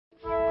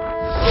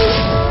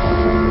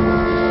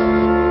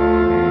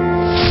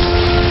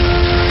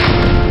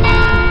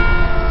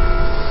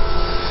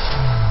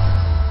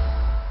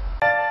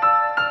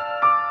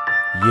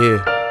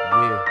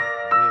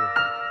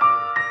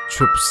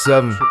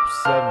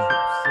777,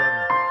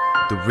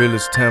 the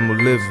realest Tamil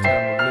living.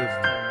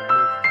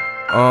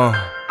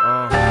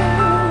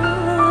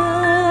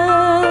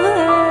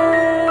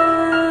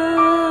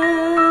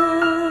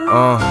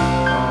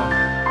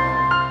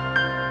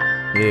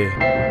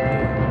 Yeah.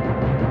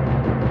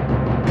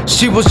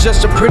 She was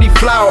just a pretty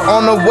flower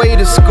on her way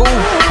to school.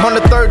 On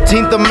the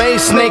 13th of May,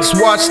 snakes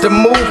watched her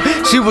move.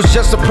 She was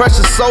just a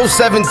precious soul,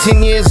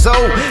 17 years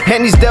old.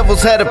 And these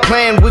devils had a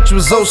plan, which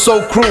was oh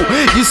so cruel.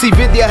 You see,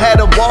 Vidya had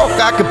a walk,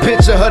 I could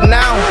picture her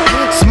now,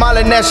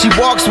 smiling as she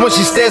walks when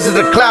she stares at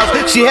the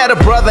clouds. She had a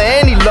brother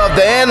and he loved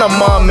her, and her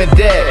mom and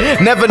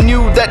dad. Never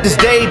knew that this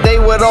day they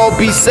would all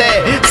be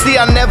sad. See,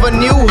 I never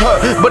knew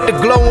her, but the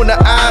glow in her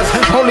eyes,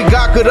 only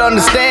God could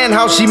understand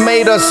how she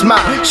made us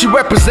smile. She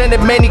represented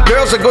many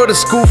girls that go to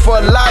school for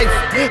life.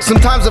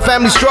 Sometimes the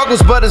family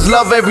struggles, but it's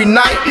love every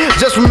night.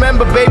 Just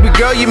remember, baby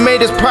girl, you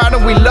made us proud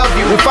and we love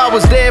you. If I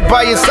was there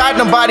by your side,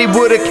 nobody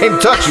would've came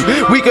touch you.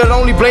 We could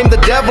only blame the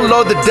devil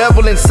or the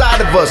devil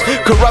inside of us.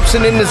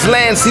 Corruption in this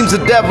land seems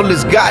the devil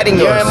is guiding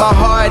us. You're in my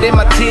heart, in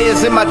my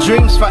tears, in my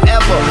dreams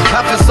forever.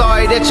 I feel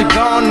sorry that you're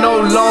gone, no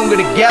longer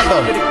together.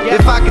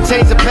 If I could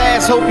change the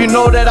past, hope you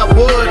know that I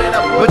would.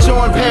 But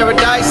you're in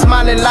paradise,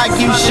 smiling like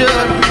you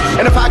should.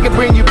 And if I could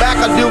bring you back,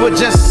 I'll do it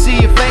just to see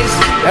your face.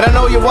 And I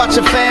know you watch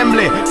your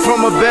family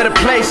from a better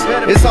place.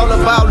 It's all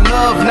about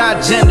love,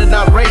 not gender,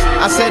 not race.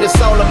 I said it's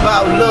all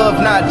about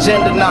love, not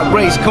gender, not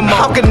race. Come on.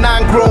 How can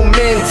 9 grown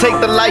men take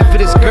the life of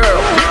this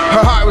girl?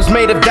 Her heart was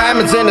made of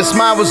diamonds and her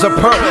smile was a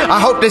pearl. I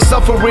hope they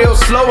suffer real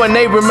slow and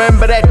they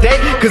remember that day,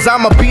 cause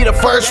I'ma be the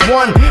first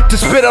one to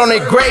spit on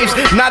their graves.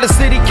 Now the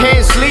city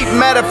can't sleep,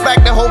 matter of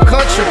fact the whole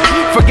country.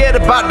 Forget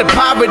about the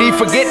poverty,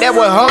 forget that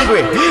we're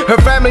hungry. Her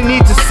family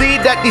needs to see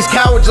that these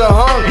cowards are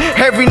hung.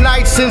 Every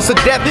night since her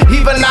death,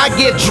 even I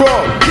get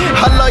drunk.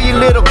 I love you,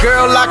 little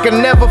girl, I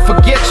can never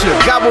forget you.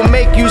 God will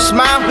make you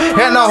smile,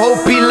 and I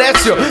hope he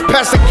lets you.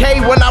 Pastor K,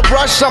 when I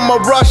rush, I'ma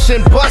rush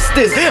and bust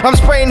this. I'm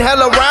spraying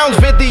hella rounds,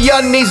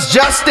 Vidya needs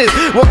justice.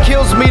 What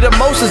kills me the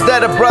most is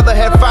that a brother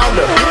had found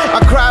her. I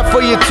cried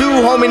for you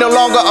too, homie, no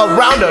longer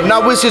around her.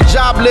 Now it's your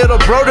job,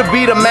 little bro, to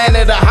be the man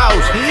of the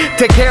house.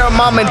 Take care of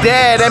mom and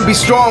dad and be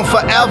strong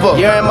forever.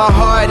 You're in my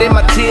heart, in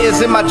my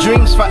tears, in my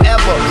dreams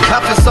forever.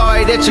 I feel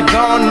sorry that you're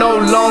gone, no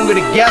longer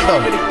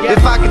together.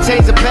 If I could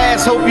change the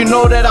past, hope you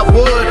know that I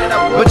would.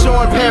 But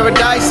you're in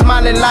paradise,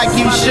 smiling like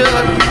you should.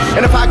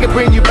 And if I could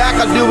bring you back,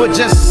 I'll do it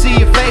just to see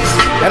your face.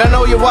 And I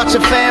know you watch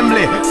your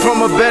family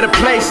from a better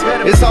place.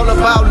 It's all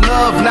about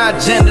love,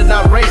 not gender,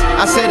 not race.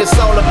 I said it's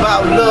all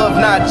about love,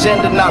 not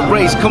gender, not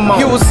race. Come on.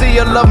 You will see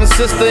your loving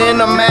sister in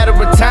a matter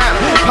of time.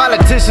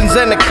 Politicians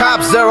and the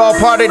cops, they're all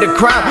part of the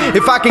crime.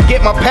 If I can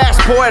get my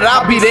passport,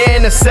 I'll be there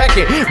in a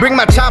second. Bring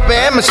my chopper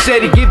and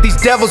machete, give these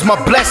devils my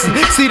blessing.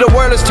 See, the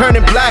world is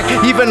turning black,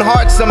 even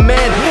hearts of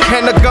men.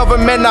 And the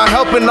government not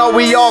helping, all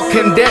we all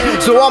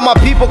condemn. So all my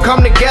people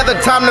come together,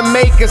 time to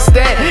make a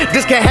stand.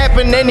 This can't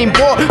happen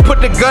anymore, put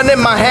the gun in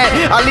my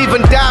hand. I'll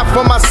even die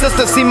for my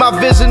sister, see my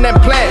vision and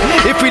plan.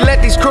 If we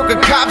let these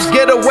crooked cops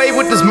get away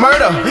with this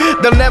murder,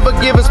 they'll never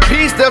give us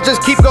peace, they'll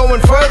just keep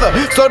going further.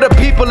 So the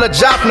people of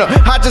Jaffna,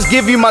 I just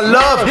give you my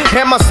love.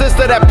 And my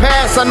sister that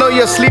passed, I know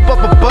you'll sleep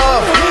up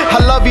above. I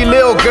love you,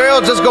 little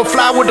girl, just go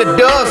fly with the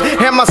doves.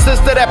 And my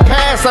sister that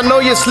passed, I know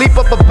you'll sleep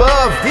up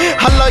above.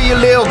 I love you,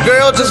 little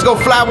girl, just go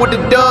fly with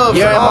the doves.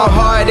 You're in my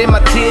heart, in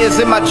my tears,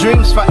 in my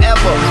dreams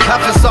forever. I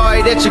feel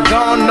sorry that you're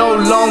gone, no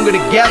longer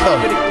together.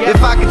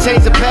 If I could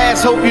change the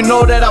past, hope you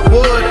know that I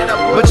would.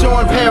 But you're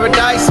in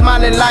paradise,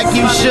 smiling like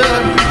you should.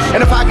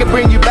 And if I could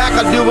bring you back,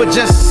 I'll do it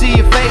just to see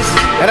your face.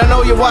 And I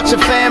know you watch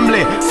your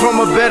family from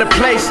a better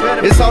place.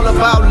 It's all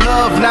about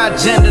love, not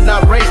gender,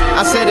 not race.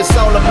 I said it's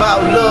all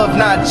about love,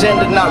 not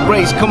gender, not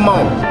race. Come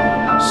on.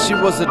 She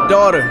was a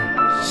daughter,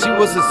 she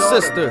was a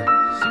sister,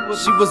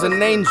 she was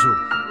an angel.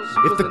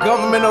 If the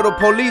government or the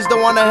police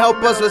don't want to help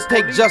us, let's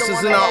take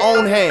justice in our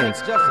own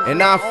hands.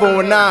 An eye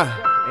for an eye.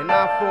 An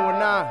eye for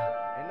an eye.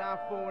 An eye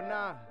for an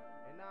eye.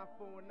 An eye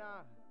for an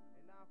eye.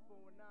 An eye for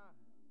an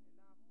eye.